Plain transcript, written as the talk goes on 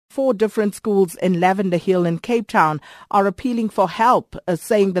4 different schools in Lavender Hill in Cape Town are appealing for help,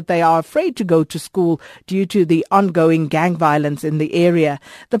 saying that they are afraid to go to school due to the ongoing gang violence in the area.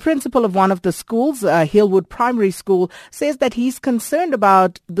 The principal of one of the schools, Hillwood Primary School, says that he's concerned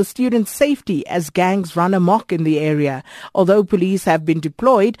about the students' safety as gangs run amok in the area. Although police have been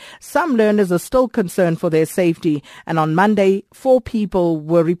deployed, some learners are still concerned for their safety. And on Monday, 4 people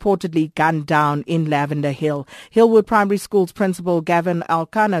were reportedly gunned down in Lavender Hill. Hillwood Primary School's principal, Gavin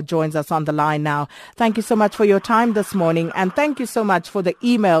Alcana, joins us on the line now. Thank you so much for your time this morning, and thank you so much for the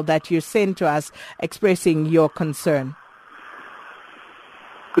email that you sent to us expressing your concern.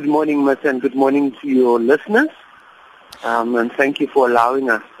 Good morning, Miss, and good morning to your listeners. And thank you for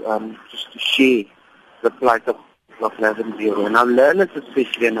allowing us just to share the plight of Lavender Hill and our learners,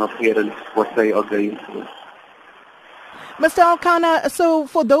 especially, and our parents, what they are going through. Mr. Alcana, so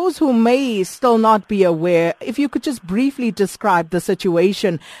for those who may still not be aware, if you could just briefly describe the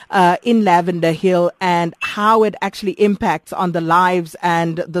situation in Lavender Hill and how it actually impacts on the lives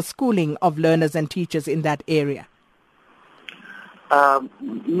and the schooling of learners and teachers in that area.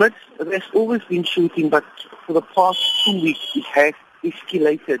 There's always been shooting, but for the past 2 weeks it has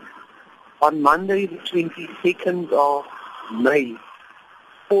escalated. On Monday, the 22nd of May,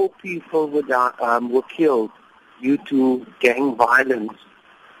 4 people were killed due to gang violence.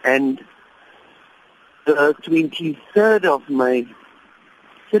 And the 23rd of May,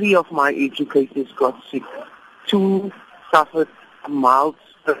 3 of my educators got sick. 2 suffered a mild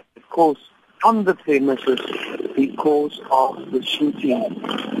course on the premises because of the shooting.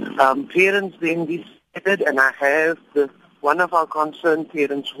 Parents then decided, and I have one of our concerned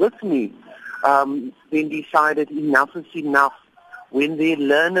parents with me, then decided enough is enough. When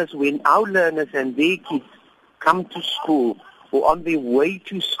our learners and their kids come to school or on their way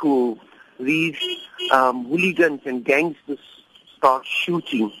to school, these hooligans and gangsters start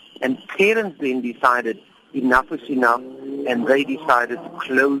shooting. And parents then decided enough is enough, and they decided to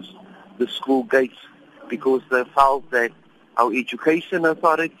close the school gates because they felt that our education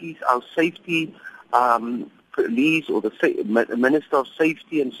authorities, our safety police or the Minister of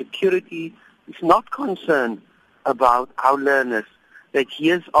Safety and Security is not concerned about our learners. That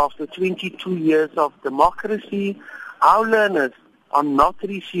years after 22 years of democracy, our learners are not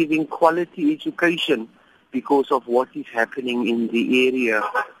receiving quality education because of what is happening in the area.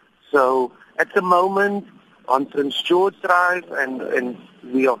 So at the moment, on Prince George Drive, and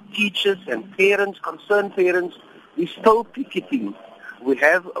we are teachers and parents, concerned parents, we're still picketing.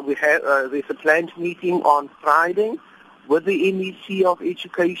 There's a planned meeting on Friday with the MEC of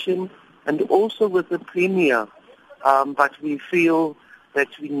Education and also with the Premier. But we feel that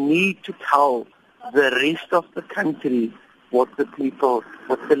we need to tell the rest of the country what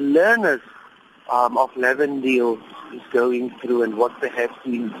the learners of Lavender Hill is going through and what they have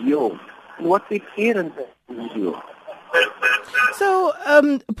to endure and what their parents have to endure. So,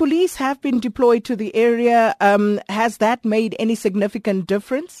 police have been deployed to the area. Has that made any significant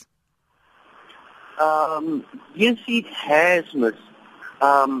difference? Yes, it has, Miss.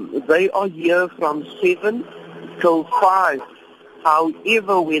 They are here from 7 till 5.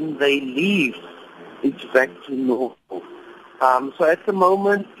 However, when they leave, it's back to normal. So at the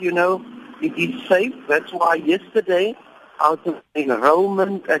moment, it is safe. That's why yesterday, out of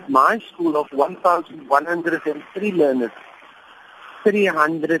enrollment at my school of 1,103 learners,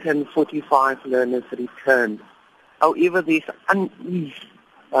 345 learners returned. However, there's an unease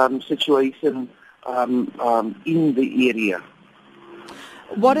situation in the area.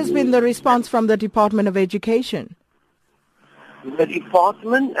 What has been the response from the Department of Education? The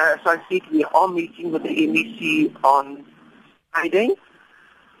department, as I said, we are meeting with the MEC on Friday.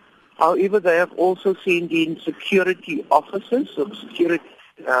 However, they have also sent in security officers, or security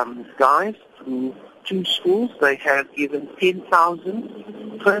guys to 2 schools. They have given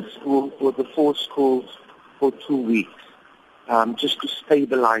 10,000 per school for the 4 schools for 2 weeks, just to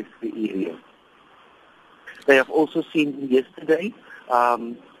stabilize the area. They have also sent in yesterday,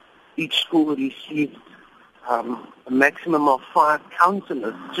 each school received a maximum of 5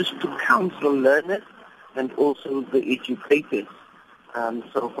 counselors just to counsel learners and also the educators.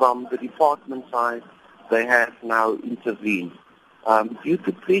 So from the department side, they have now intervened. Due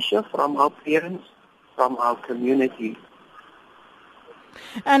to pressure from our parents, from our community.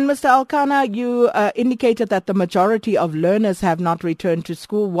 And Mr. Alcana, you indicated that the majority of learners have not returned to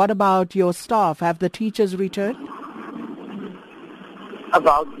school. What about your staff? Have the teachers returned?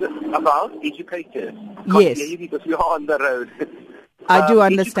 About educators? Yes. Because we are on the road. I do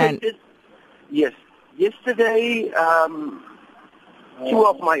understand. Yes. Yesterday, 2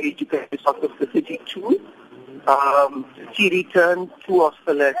 of my educators out of the 32 She returned, 2 are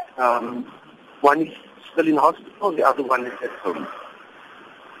still at, one is still in hospital, the other one is at home.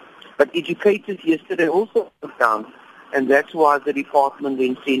 But educators yesterday also went down, and that's why the department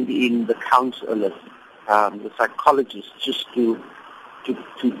then sent in the counselors, the psychologists, just to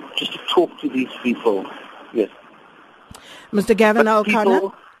talk to these people. Yes. Mr. Gavin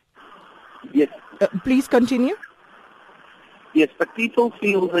Alkana? Yes. Please continue. Yes, but people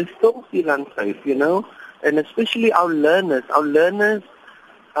they still feel unsafe, and especially our learners. Our learners,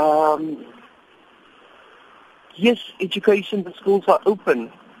 yes, education, the schools are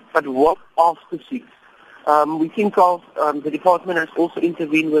open, but what after 6? We think of, the department has also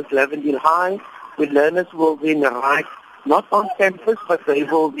intervened with Lavendale High, where learners will then write, not on campus, but they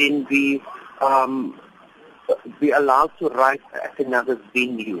will then be allowed to write at another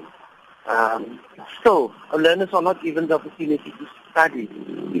venue. Still, our learners are not given the opportunity to study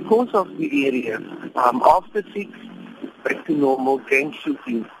because of the area. After 6, back to normal, gang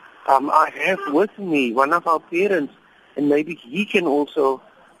shooting. I have with me one of our parents, and maybe he can also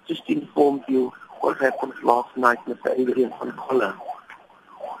just inform you what happened last night, Mr. Adrian Van Coller.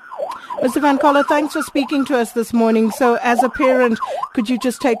 Mr. Van Coller, thanks for speaking to us this morning. So as a parent, could you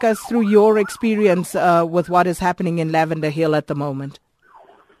just take us through your experience with what is happening in Lavender Hill at the moment?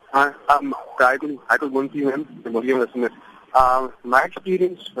 I don't want to him, the listeners. My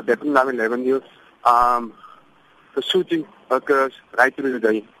experience for happened now in Lavender Hill, the shooting occurs right through the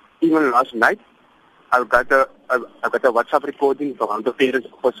day. Even last night, I got a WhatsApp recording from one of the parents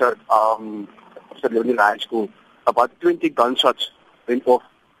officer Lavender High School. About 20 gunshots went off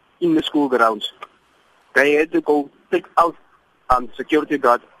in the school grounds. They had to go take out the security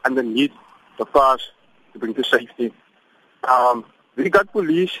guard underneath the cars to bring to safety. We got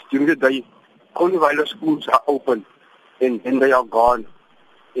police during the day, only while the schools are open, and then they are gone.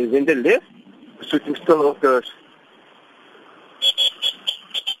 And when they left, the shooting still occurs.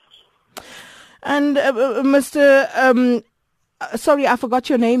 And Mr. Sorry, I forgot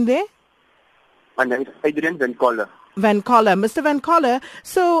your name there. My name is Adrian Van Coller. Van Coller. Mr. Van Coller,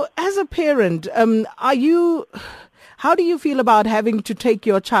 so as a parent, how do you feel about having to take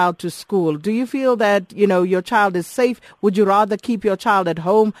your child to school? Do you feel that, your child is safe? Would you rather keep your child at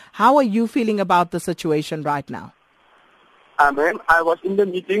home? How are you feeling about the situation right now? Ma'am, I was in the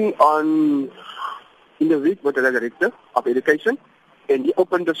meeting in the week with the director of education, and he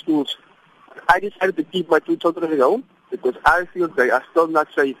opened the schools. I decided to keep my 2 children at home because I feel they are still not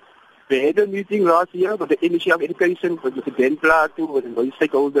safe. We had a meeting last year with the Ministry of Education, with Mr. Ben Plato, with the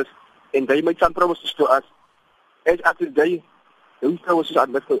stakeholders, and they made some promises to us. As of today, those promises are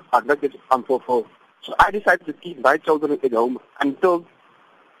not fulfilled. So I decided to keep my children at home until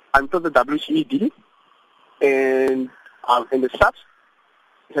the WCED and the SAPS,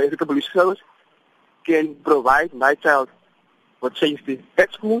 the Ethical Police Service, can provide my child with safety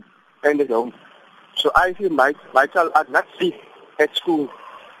at school and at home. So I feel my child are not safe at school.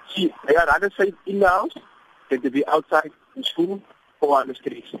 See, they are rather safe in the house than to be outside in school or on the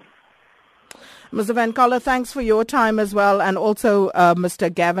streets. Mr. Van Coller, thanks for your time as well, and also Mr.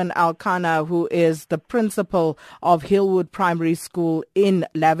 Gavin Alkana, who is the principal of Hillwood Primary School in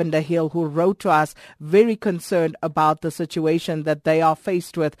Lavender Hill, who wrote to us very concerned about the situation that they are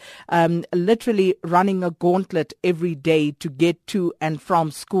faced with, literally running a gauntlet every day to get to and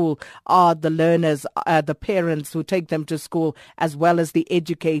from school are the learners, the parents who take them to school, as well as the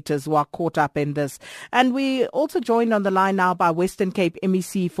educators who are caught up in this. And we also joined on the line now by Western Cape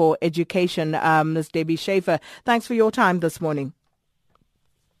MEC for Education, Ms. Debbie Schaefer. Thanks for your time this morning.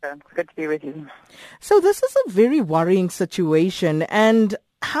 Good to be with you. So this is a very worrying situation, and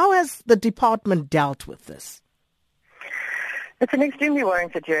how has the department dealt with this? It's an extremely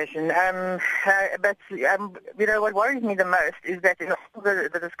worrying situation. But what worries me the most is that in all the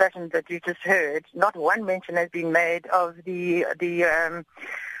discussions that you just heard, not one mention has been made of the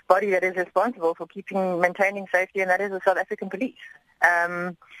body that is responsible for maintaining safety, and that is the South African Police.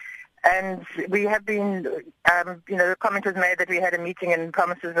 And we have been, the comment was made that we had a meeting and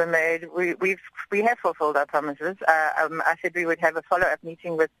promises were made. We have fulfilled our promises. I said we would have a follow-up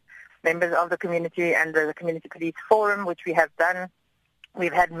meeting with members of the community and the Community Police Forum, which we have done.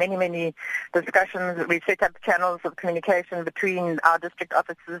 We've had many, many discussions. We've set up channels of communication between our district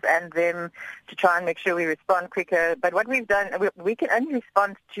officers and them to try and make sure we respond quicker. But what we've done, we can only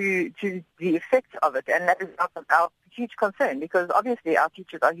respond to the effects of it, and that is our huge concern, because obviously our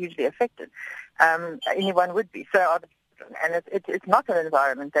teachers are hugely affected. Anyone would be. So are the children. And it's not an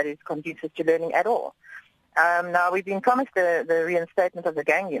environment that is conducive to learning at all. Now, we've been promised the reinstatement of the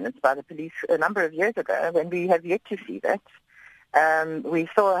gang units by the police a number of years ago, and we have yet to see that. We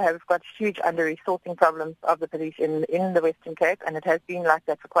still have got huge under-resourcing problems of the police in the Western Cape, and it has been like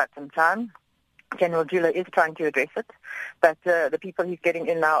that for quite some time. General Dula is trying to address it, but the people he's getting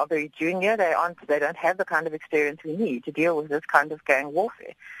in now are very junior. They don't have the kind of experience we need to deal with this kind of gang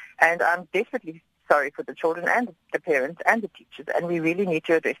warfare. And I'm desperately sorry for the children and the parents and the teachers, and we really need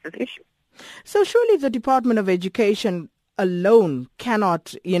to address this issue. So surely the Department of Education alone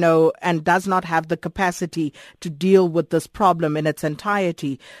cannot, and does not have the capacity to deal with this problem in its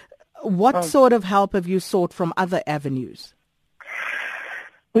entirety. What sort of help have you sought from other avenues?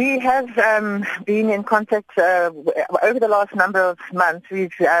 We have been in contact over the last number of months. We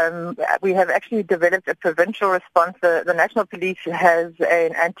have actually developed a provincial response. The National Police has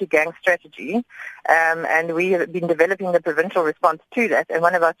an anti-gang strategy, and we have been developing the provincial response to that. And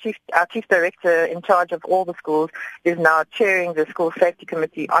one of our chief director in charge of all the schools is now chairing the school safety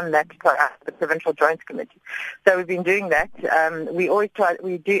committee on that, the provincial joint committee. So we've been doing that.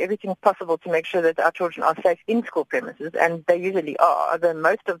 We do everything possible to make sure that our children are safe in school premises, and they usually are.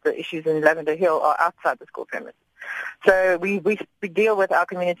 Most of the issues in Lavender Hill are outside the school premises. So we deal with our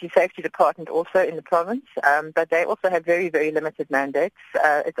community safety department also in the province, but they also have very, very limited mandates.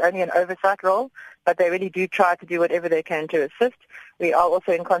 It's only an oversight role, but they really do try to do whatever they can to assist. We are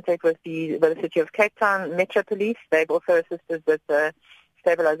also in contact with the City of Cape Town Metro Police. They've also assisted with the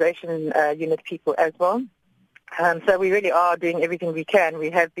stabilization unit people as well. So we really are doing everything we can. We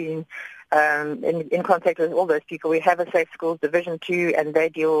have been in contact with all those people. We have a Safe Schools Division 2, and they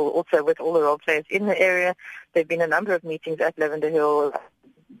deal also with all the role players in the area. There have been a number of meetings at Lavender Hill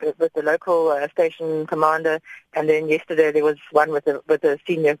with the local station commander, and then yesterday there was one with a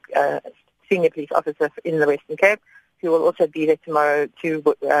senior police officer in the Western Cape, who will also be there tomorrow to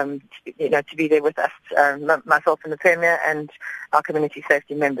be there with us, myself and the Premier and our community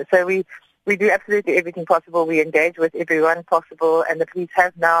safety members. So we do absolutely everything possible. We engage with everyone possible, and the police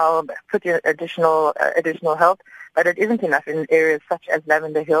have now put in additional help, but it isn't enough in areas such as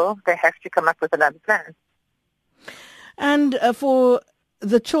Lavender Hill. They have to come up with another plan. And for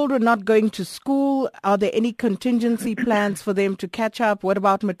the children not going to school, are there any contingency plans for them to catch up? What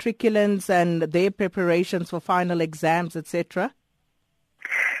about matriculants and their preparations for final exams, etc.?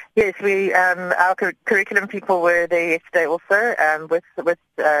 Yes, our curriculum people were there yesterday also with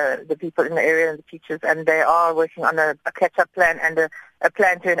the people in the area and the teachers, and they are working on a catch-up plan and a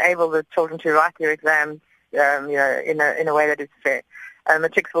plan to enable the children to write their exams, in a way that is fair.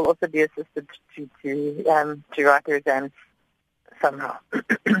 Matrics will also be assisted to write their exams somehow.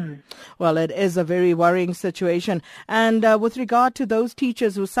 Well, it is a very worrying situation. And with regard to those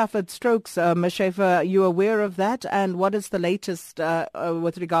teachers who suffered strokes, Ms. Schaefer, are you aware of that? And what is the latest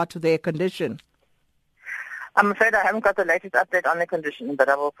with regard to their condition? I'm afraid I haven't got the latest update on their condition, but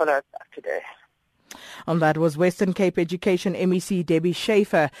I will follow up today. And that was Western Cape Education MEC Debbie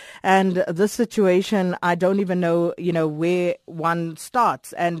Schaefer. And this situation, I don't even know, where one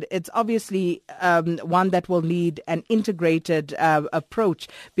starts. And it's obviously one that will need an integrated approach,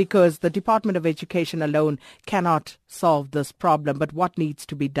 because the Department of Education alone cannot solve this problem. But what needs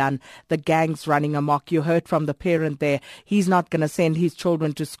to be done? The gangs running amok. You heard from the parent there. He's not going to send his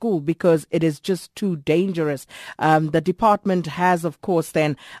children to school because it is just too dangerous. The department has, of course,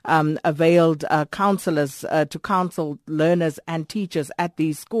 then availed counselors to counsel learners and teachers at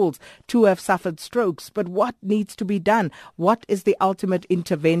these schools. 2 have suffered strokes. But what needs to be done? What is the ultimate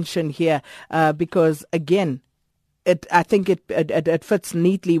intervention here? Because, again, I think it fits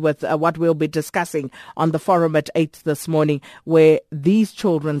neatly with what we'll be discussing on the forum at 8 this morning, where these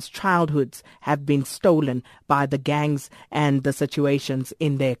children's childhoods have been stolen by the gangs and the situations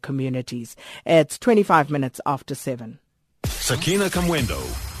in their communities. It's 25 minutes after 7. Sakina Kamwendo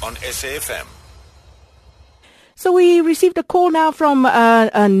on SAFM. So we received a call now from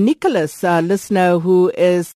Nicholas, a listener who is